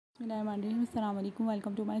Bismillahirrahmanirrahim. Assalamu alaikum.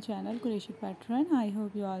 Welcome to my channel Crochet Pattern. I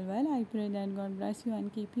hope you all well. I pray that God bless you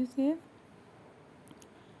and keep you safe.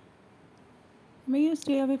 May you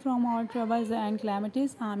stay away from all troubles and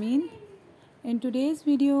calamities. Amin. In today's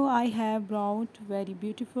video, I have brought very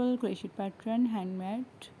beautiful crochet pattern,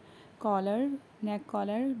 handmade collar, neck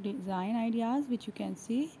collar design ideas, which you can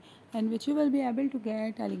see, and which you will be able to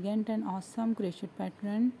get elegant and awesome crochet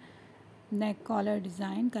pattern neck collar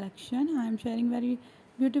design collection. I am sharing very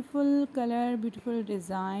beautiful color, beautiful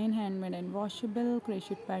design, handmade and washable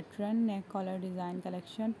crochet pattern neck collar design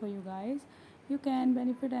collection for you guys. You can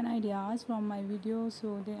benefit and ideas from my video,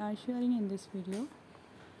 so they are sharing in this video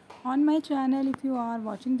on my channel. If you are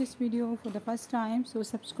watching this video for the first time, so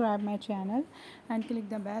subscribe my channel and click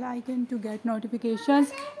the bell icon to get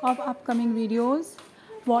notifications of upcoming videos.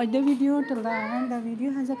 Watch the video till the end. The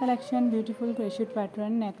video has a collection beautiful crochet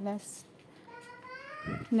pattern necklace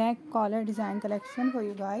neck collar design collection for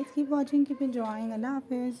you guys. Keep watching, keep enjoying. Allah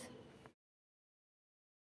Hafiz.